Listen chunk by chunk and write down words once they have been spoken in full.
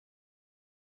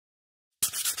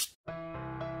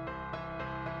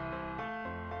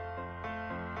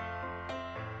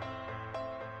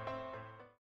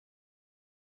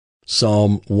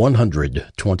Psalm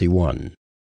 121.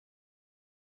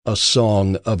 A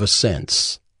Song of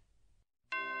Ascents.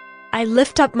 I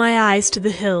lift up my eyes to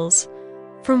the hills.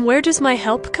 From where does my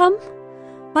help come?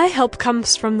 My help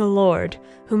comes from the Lord,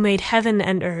 who made heaven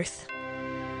and earth.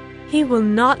 He will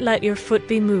not let your foot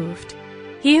be moved.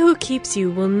 He who keeps you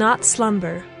will not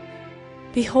slumber.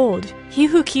 Behold, he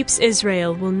who keeps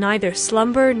Israel will neither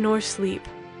slumber nor sleep.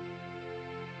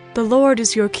 The Lord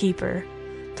is your keeper.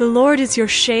 The Lord is your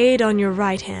shade on your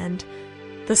right hand.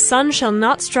 The sun shall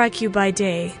not strike you by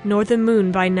day, nor the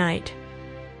moon by night.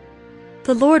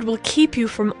 The Lord will keep you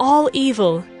from all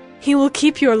evil. He will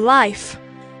keep your life.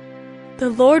 The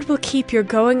Lord will keep your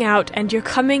going out and your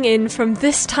coming in from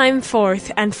this time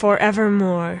forth and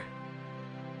forevermore.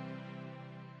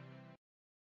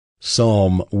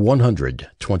 Psalm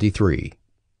 123.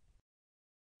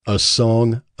 A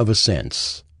Song of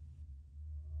Ascents.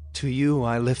 To you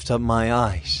I lift up my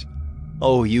eyes,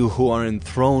 O you who are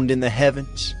enthroned in the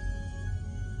heavens.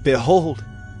 Behold,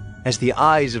 as the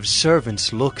eyes of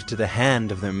servants look to the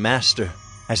hand of their master,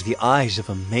 as the eyes of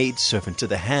a maidservant to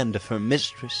the hand of her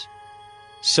mistress,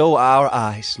 so our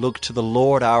eyes look to the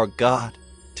Lord our God,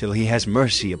 till he has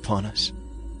mercy upon us.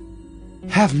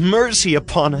 Have mercy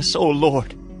upon us, O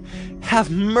Lord!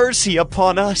 Have mercy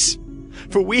upon us!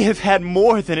 For we have had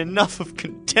more than enough of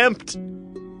contempt.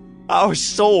 Our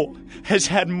soul has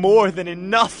had more than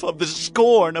enough of the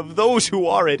scorn of those who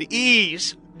are at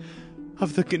ease,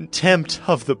 of the contempt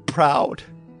of the proud.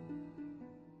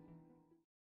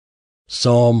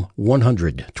 Psalm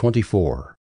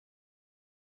 124.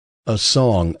 A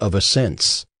Song of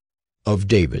Ascents of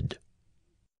David.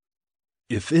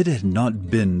 If it had not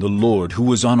been the Lord who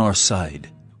was on our side,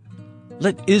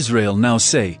 let Israel now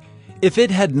say, if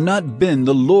it had not been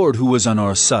the Lord who was on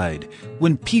our side,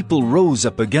 when people rose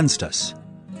up against us,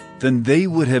 then they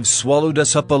would have swallowed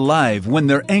us up alive when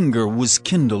their anger was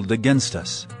kindled against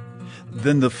us.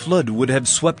 Then the flood would have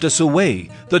swept us away,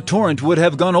 the torrent would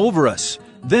have gone over us,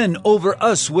 then over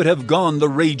us would have gone the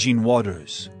raging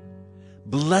waters.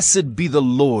 Blessed be the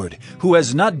Lord, who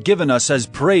has not given us as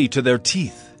prey to their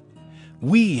teeth.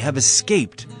 We have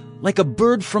escaped like a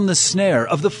bird from the snare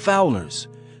of the fowlers.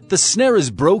 The snare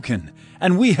is broken,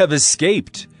 and we have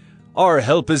escaped. Our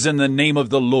help is in the name of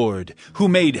the Lord, who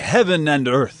made heaven and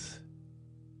earth.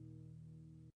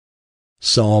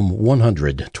 Psalm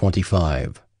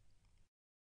 125.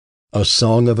 A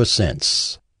Song of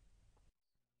Ascents.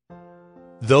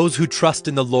 Those who trust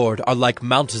in the Lord are like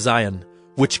Mount Zion,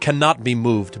 which cannot be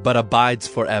moved, but abides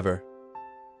forever.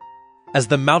 As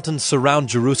the mountains surround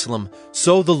Jerusalem,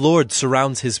 so the Lord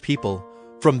surrounds his people,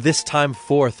 from this time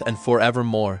forth and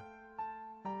forevermore.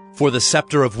 For the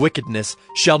scepter of wickedness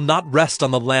shall not rest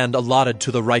on the land allotted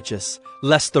to the righteous,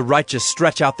 lest the righteous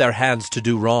stretch out their hands to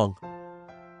do wrong.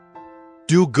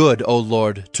 Do good, O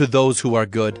Lord, to those who are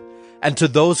good, and to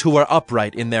those who are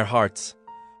upright in their hearts.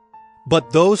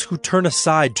 But those who turn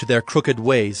aside to their crooked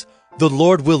ways, the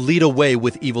Lord will lead away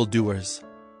with evildoers.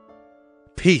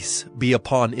 Peace be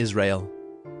upon Israel.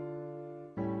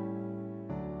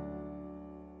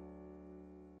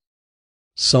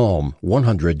 Psalm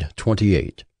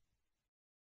 128.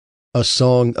 A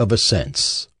Song of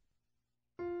Ascents.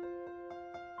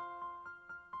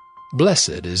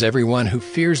 Blessed is everyone who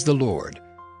fears the Lord,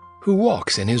 who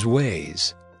walks in his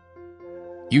ways.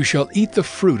 You shall eat the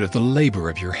fruit of the labor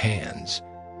of your hands.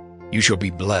 You shall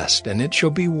be blessed, and it shall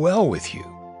be well with you.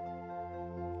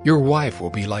 Your wife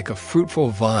will be like a fruitful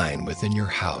vine within your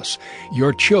house.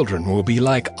 Your children will be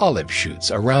like olive shoots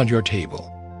around your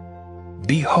table.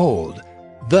 Behold,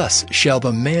 thus shall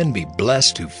the man be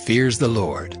blessed who fears the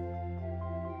Lord.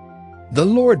 The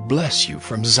Lord bless you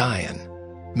from Zion.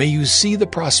 May you see the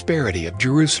prosperity of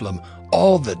Jerusalem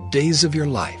all the days of your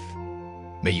life.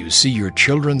 May you see your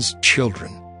children's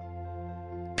children.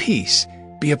 Peace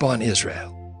be upon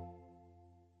Israel.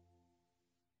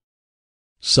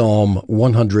 Psalm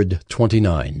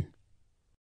 129.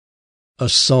 A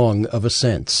Song of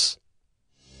Ascents.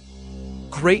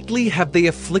 Greatly have they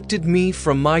afflicted me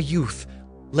from my youth.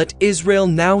 Let Israel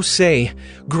now say,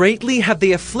 greatly have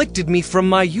they afflicted me from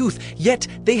my youth, yet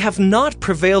they have not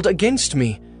prevailed against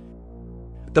me.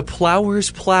 The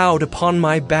plowers plowed upon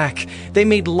my back, they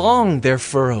made long their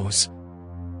furrows.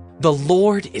 The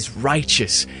Lord is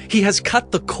righteous, he has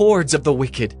cut the cords of the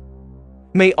wicked.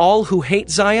 May all who hate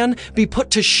Zion be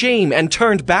put to shame and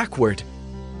turned backward.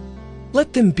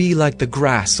 Let them be like the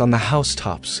grass on the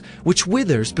housetops, which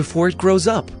withers before it grows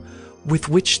up, with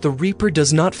which the reaper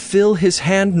does not fill his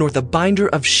hand, nor the binder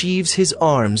of sheaves his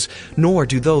arms, nor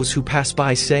do those who pass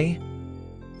by say,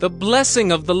 The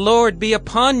blessing of the Lord be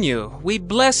upon you. We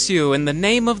bless you in the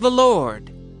name of the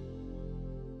Lord.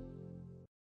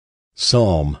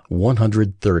 Psalm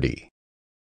 130.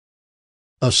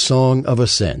 A Song of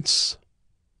Ascents.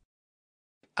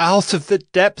 Out of the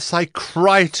depths I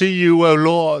cry to you, O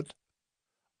Lord.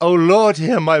 O Lord,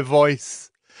 hear my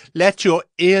voice. Let your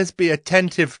ears be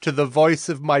attentive to the voice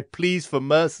of my pleas for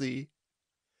mercy.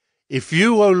 If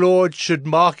you, O Lord, should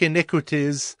mark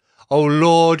iniquities, O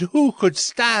Lord, who could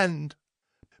stand?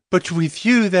 But with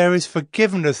you there is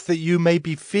forgiveness, that you may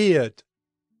be feared.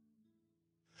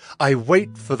 I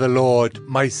wait for the Lord,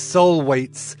 my soul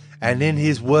waits, and in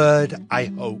his word I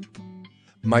hope.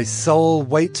 My soul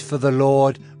waits for the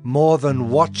Lord more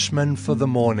than watchmen for the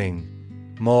morning,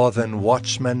 more than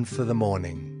watchmen for the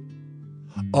morning.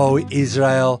 O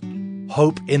Israel,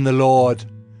 hope in the Lord,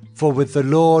 for with the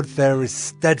Lord there is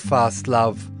steadfast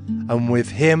love, and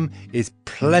with him is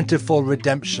plentiful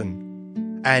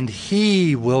redemption, and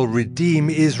he will redeem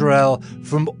Israel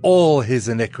from all his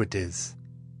iniquities.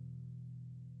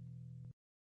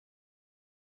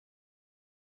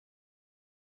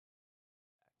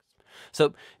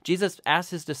 So Jesus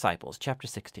asks his disciples, chapter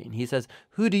 16, he says,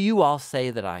 "Who do you all say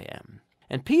that I am?"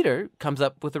 And Peter comes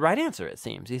up with the right answer, it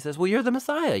seems. He says, "Well, you're the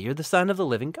Messiah. You're the Son of the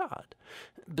living God."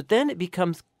 But then it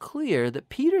becomes clear that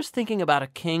Peter's thinking about a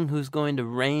king who's going to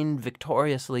reign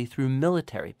victoriously through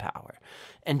military power.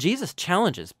 And Jesus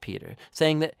challenges Peter,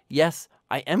 saying that, yes,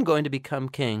 I am going to become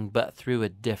king, but through a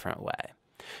different way.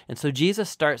 And so Jesus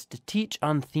starts to teach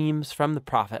on themes from the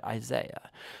prophet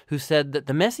Isaiah, who said that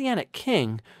the Messianic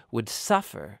king would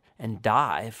suffer and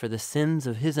die for the sins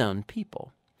of his own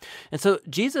people. And so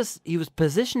Jesus, he was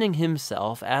positioning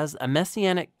himself as a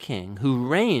Messianic king who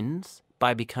reigns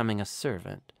by becoming a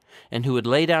servant and who would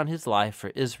lay down his life for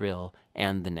Israel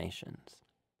and the nations.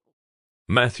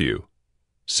 Matthew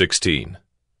 16.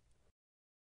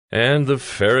 And the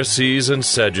Pharisees and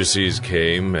Sadducees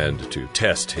came, and to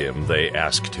test him they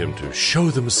asked him to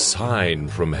show them a sign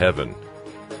from heaven.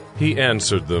 He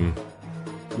answered them,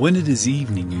 When it is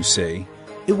evening, you say,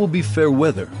 it will be fair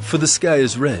weather, for the sky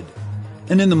is red.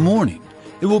 And in the morning,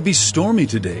 it will be stormy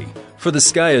today, for the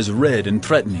sky is red and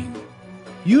threatening.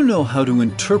 You know how to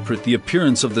interpret the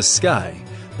appearance of the sky,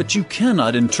 but you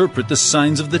cannot interpret the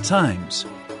signs of the times.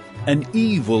 An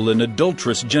evil and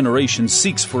adulterous generation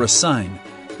seeks for a sign,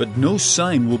 but no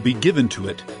sign will be given to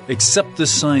it except the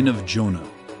sign of Jonah.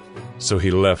 So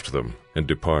he left them and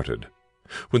departed.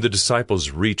 When the disciples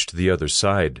reached the other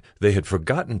side, they had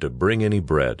forgotten to bring any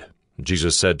bread.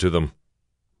 Jesus said to them,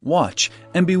 Watch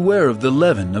and beware of the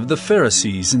leaven of the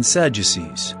Pharisees and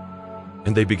Sadducees.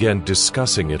 And they began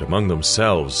discussing it among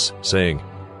themselves, saying,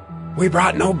 We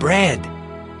brought no bread.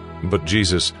 But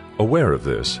Jesus, aware of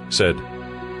this, said,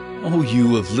 O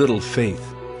you of little faith,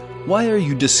 why are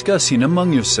you discussing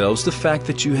among yourselves the fact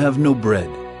that you have no bread?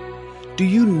 Do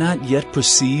you not yet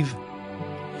perceive?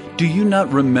 Do you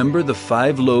not remember the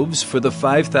 5 loaves for the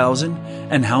 5,000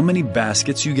 and how many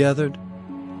baskets you gathered?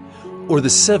 Or the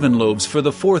 7 loaves for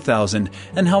the 4,000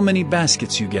 and how many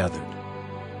baskets you gathered?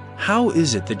 How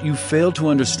is it that you fail to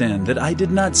understand that I did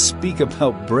not speak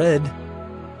about bread?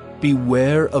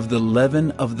 Beware of the leaven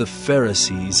of the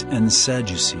Pharisees and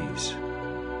Sadducees.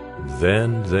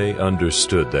 Then they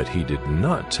understood that he did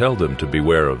not tell them to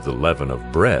beware of the leaven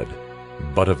of bread,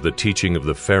 but of the teaching of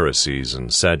the Pharisees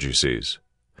and Sadducees.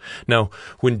 Now,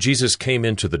 when Jesus came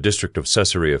into the district of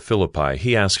Caesarea Philippi,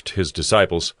 he asked his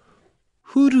disciples,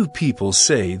 Who do people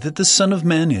say that the Son of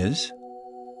Man is?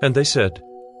 And they said,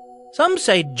 Some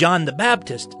say John the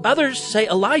Baptist, others say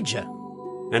Elijah,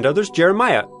 and others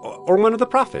Jeremiah, or one of the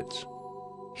prophets.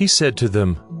 He said to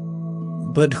them,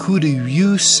 But who do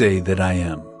you say that I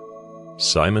am?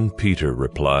 Simon Peter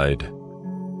replied,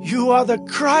 You are the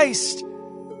Christ,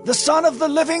 the Son of the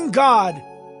living God.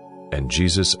 And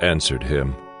Jesus answered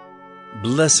him,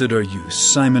 Blessed are you,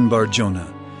 Simon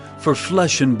Bar-Jonah, for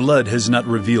flesh and blood has not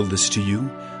revealed this to you,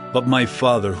 but my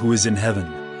Father who is in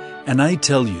heaven. And I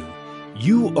tell you,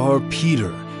 you are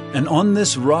Peter, and on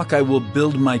this rock I will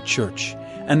build my church,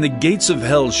 and the gates of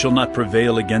hell shall not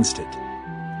prevail against it.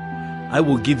 I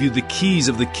will give you the keys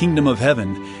of the kingdom of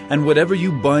heaven, and whatever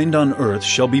you bind on earth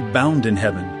shall be bound in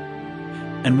heaven,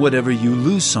 and whatever you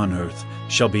loose on earth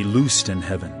shall be loosed in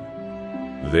heaven.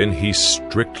 Then he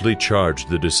strictly charged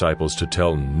the disciples to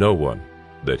tell no one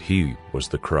that he was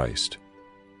the Christ.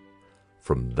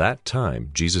 From that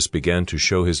time, Jesus began to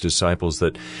show his disciples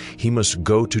that he must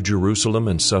go to Jerusalem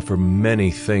and suffer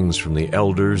many things from the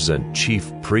elders and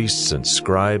chief priests and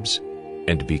scribes,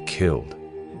 and be killed,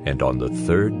 and on the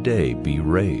 3rd day be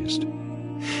raised.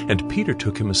 And Peter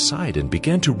took him aside and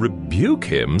began to rebuke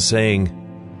him, saying,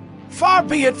 Far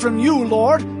be it from you,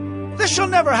 Lord. This shall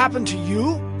never happen to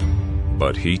you.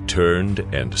 But he turned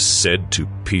and said to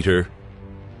Peter,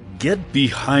 Get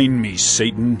behind me,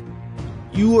 Satan.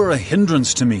 You are a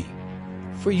hindrance to me,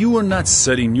 for you are not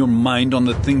setting your mind on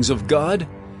the things of God,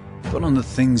 but on the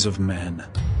things of man.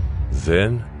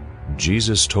 Then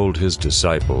Jesus told his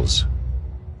disciples,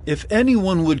 If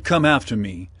anyone would come after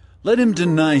me, let him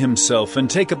deny himself and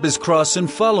take up his cross and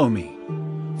follow me.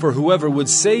 For whoever would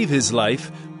save his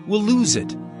life will lose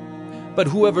it. But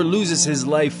whoever loses his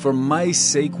life for my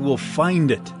sake will find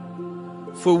it.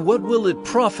 For what will it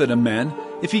profit a man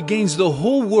if he gains the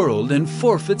whole world and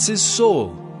forfeits his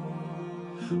soul?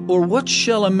 Or what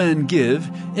shall a man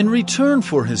give in return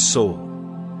for his soul?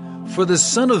 For the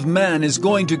Son of Man is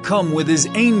going to come with his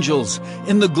angels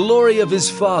in the glory of his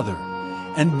Father,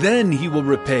 and then he will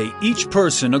repay each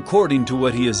person according to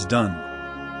what he has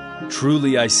done.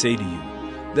 Truly I say to you,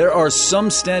 there are some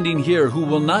standing here who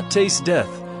will not taste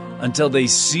death until they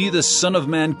see the Son of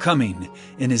Man coming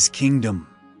in his kingdom.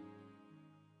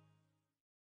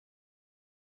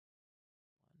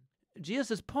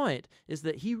 Jesus' point is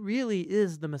that he really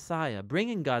is the Messiah,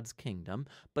 bringing God's kingdom,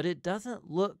 but it doesn't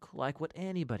look like what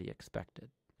anybody expected.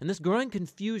 And this growing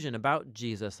confusion about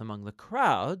Jesus among the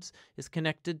crowds is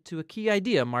connected to a key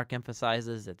idea Mark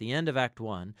emphasizes at the end of Act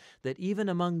 1, that even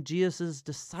among Jesus'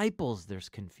 disciples there's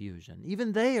confusion.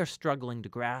 Even they are struggling to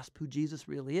grasp who Jesus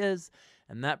really is,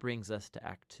 and that brings us to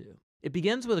Act 2. It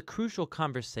begins with a crucial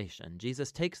conversation.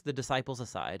 Jesus takes the disciples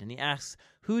aside and he asks,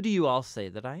 "Who do you all say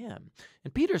that I am?"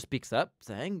 And Peter speaks up,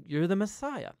 saying, "You're the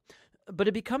Messiah." But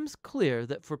it becomes clear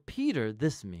that for Peter,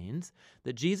 this means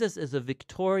that Jesus is a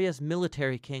victorious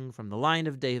military king from the line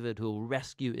of David who will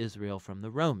rescue Israel from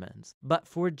the Romans. But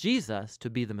for Jesus to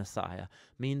be the Messiah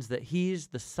means that he's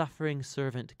the suffering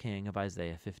servant king of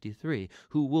Isaiah 53,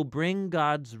 who will bring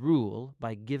God's rule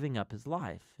by giving up his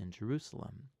life in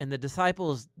Jerusalem. And the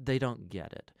disciples, they don't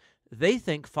get it. They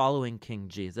think following King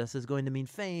Jesus is going to mean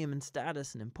fame and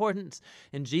status and importance,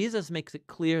 and Jesus makes it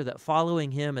clear that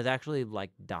following him is actually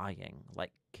like dying,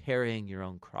 like carrying your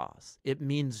own cross. It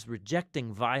means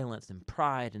rejecting violence and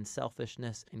pride and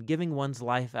selfishness and giving one's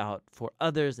life out for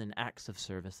others in acts of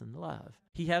service and love.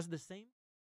 He has the same...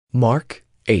 Mark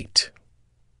 8.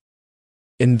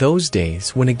 In those days,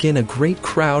 when again a great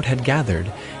crowd had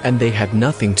gathered, and they had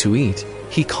nothing to eat,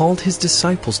 he called his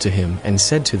disciples to him and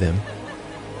said to them,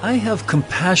 I have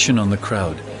compassion on the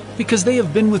crowd, because they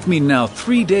have been with me now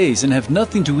 3 days and have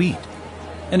nothing to eat.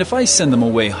 And if I send them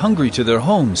away hungry to their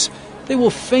homes, they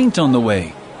will faint on the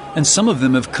way, and some of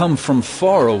them have come from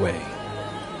far away.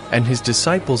 And his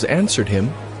disciples answered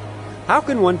him, How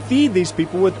can one feed these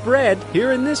people with bread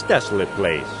here in this desolate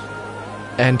place?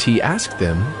 And he asked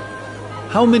them,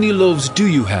 How many loaves do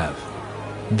you have?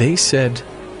 They said,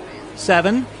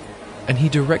 7. And he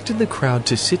directed the crowd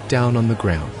to sit down on the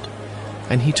ground.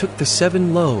 And he took the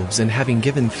 7 loaves, and having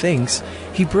given thanks,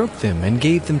 he broke them and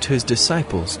gave them to his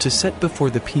disciples to set before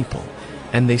the people.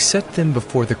 And they set them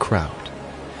before the crowd.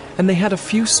 And they had a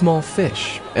few small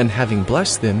fish, and having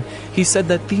blessed them, he said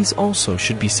that these also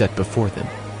should be set before them.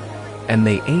 And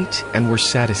they ate and were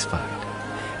satisfied.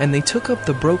 And they took up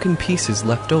the broken pieces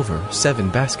left over, 7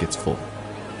 baskets full.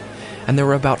 And there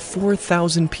were about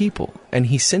 4,000 people, and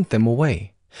he sent them away.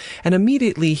 And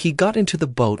immediately he got into the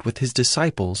boat with his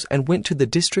disciples and went to the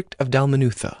district of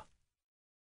Dalmanutha.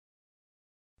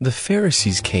 The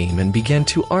Pharisees came and began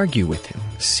to argue with him,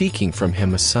 seeking from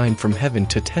him a sign from heaven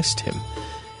to test him.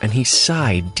 And he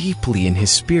sighed deeply in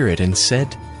his spirit and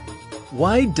said,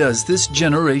 Why does this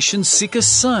generation seek a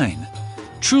sign?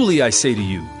 Truly I say to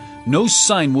you, no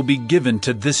sign will be given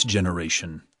to this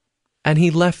generation. And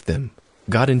he left them,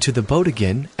 got into the boat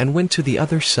again, and went to the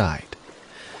other side.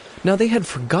 Now they had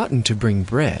forgotten to bring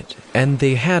bread, and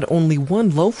they had only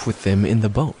 1 loaf with them in the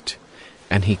boat.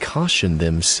 And he cautioned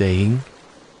them, saying,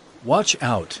 Watch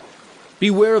out!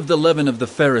 Beware of the leaven of the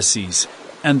Pharisees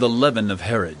and the leaven of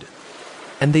Herod.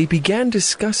 And they began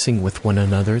discussing with one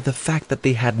another the fact that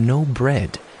they had no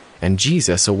bread. And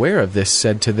Jesus, aware of this,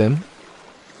 said to them,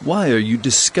 Why are you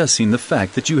discussing the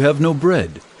fact that you have no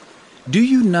bread? Do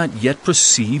you not yet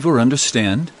perceive or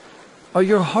understand? Are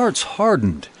your hearts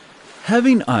hardened?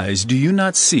 Having eyes, do you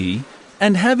not see?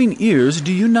 And having ears,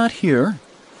 do you not hear?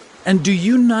 And do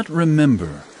you not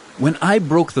remember, when I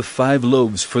broke the 5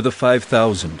 loaves for the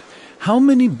 5,000, how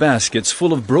many baskets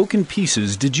full of broken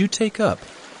pieces did you take up?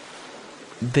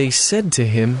 They said to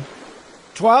him,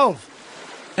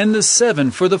 12. And the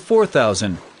 7 for the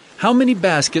 4,000, how many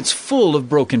baskets full of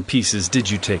broken pieces did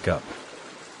you take up?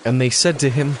 And they said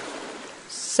to him,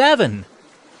 7.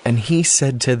 And he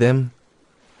said to them,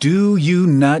 Do you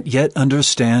not yet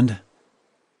understand?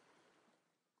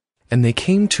 And they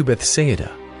came to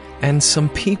Bethsaida, and some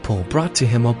people brought to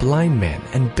him a blind man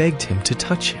and begged him to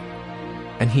touch him.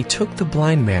 And he took the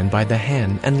blind man by the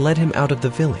hand and led him out of the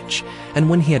village. And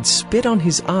when he had spit on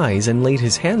his eyes and laid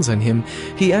his hands on him,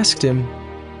 he asked him,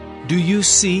 "Do you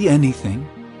see anything?"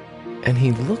 And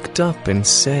he looked up and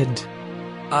said,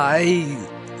 "I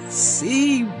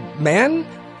see men,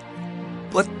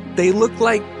 but they look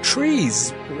like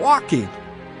trees walking."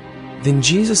 Then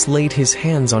Jesus laid his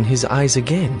hands on his eyes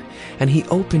again, and he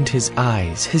opened his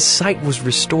eyes. His sight was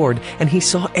restored, and he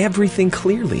saw everything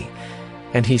clearly.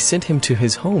 And he sent him to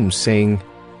his home, saying,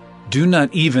 "Do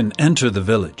not even enter the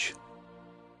village."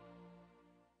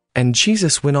 And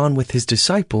Jesus went on with his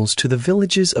disciples to the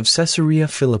villages of Caesarea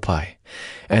Philippi.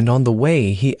 And on the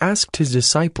way he asked his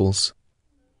disciples,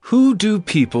 "Who do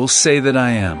people say that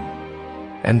I am?"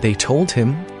 And they told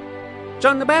him,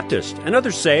 "John the Baptist, and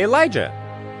others say Elijah,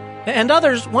 and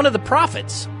others one of the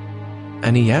prophets."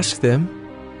 And he asked them,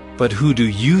 "But who do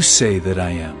you say that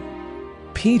I am?"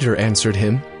 Peter answered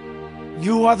him,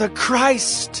 "You are the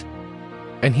Christ."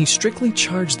 And he strictly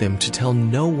charged them to tell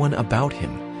no one about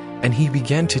him. And he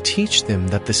began to teach them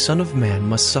that the Son of Man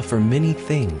must suffer many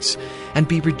things, and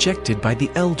be rejected by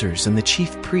the elders and the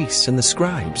chief priests and the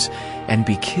scribes, and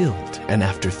be killed, and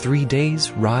after 3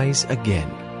 days rise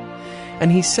again.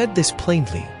 And he said this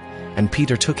plainly. And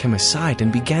Peter took him aside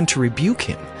and began to rebuke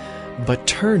him. But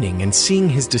turning and seeing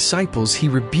his disciples, he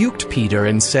rebuked Peter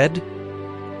and said,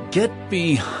 "Get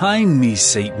behind me,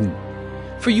 Satan,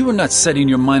 for you are not setting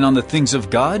your mind on the things of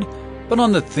God, but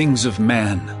on the things of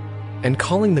man." And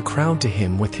calling the crowd to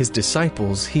him with his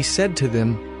disciples, he said to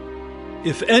them,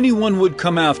 "If anyone would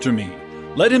come after me,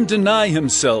 let him deny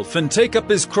himself and take up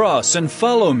his cross and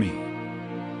follow me.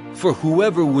 For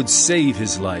whoever would save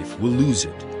his life will lose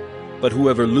it, but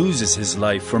whoever loses his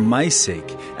life for my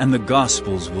sake and the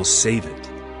gospel's will save it.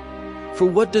 For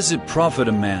what does it profit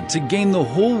a man to gain the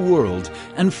whole world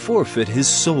and forfeit his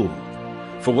soul?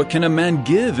 For what can a man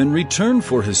give in return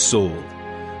for his soul?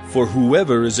 For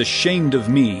whoever is ashamed of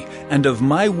me and of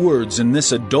my words in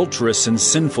this adulterous and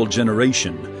sinful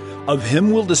generation, of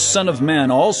him will the Son of Man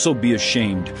also be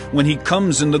ashamed when he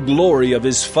comes in the glory of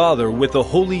his Father with the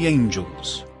holy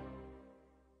angels."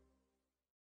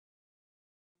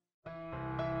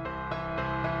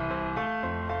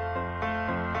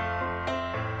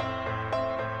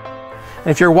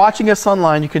 And if you're watching us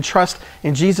online, you can trust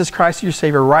in Jesus Christ, your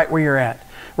Savior, right where you're at,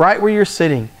 right where you're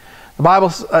sitting. The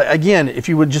Bible, again, if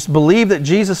you would just believe that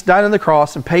Jesus died on the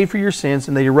cross and paid for your sins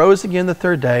and that He rose again the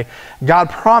third day, God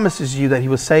promises you that He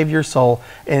will save your soul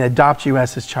and adopt you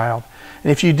as His child.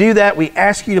 And if you do that, we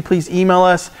ask you to please email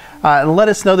us and let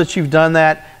us know that you've done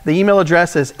that. The email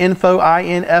address is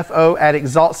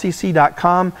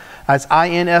info@exaltcc.com. That's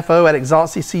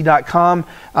info@exaltcc.com.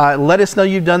 Let us know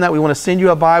you've done that. We want to send you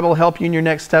a Bible, help you in your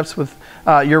next steps with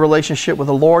your relationship with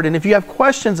the Lord. And if you have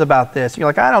questions about this, you're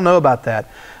like, I don't know about that,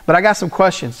 but I got some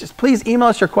questions. Just please email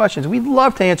us your questions. We'd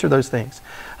love to answer those things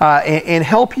and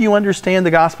help you understand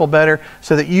the gospel better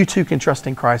so that you too can trust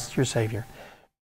in Christ as your Savior.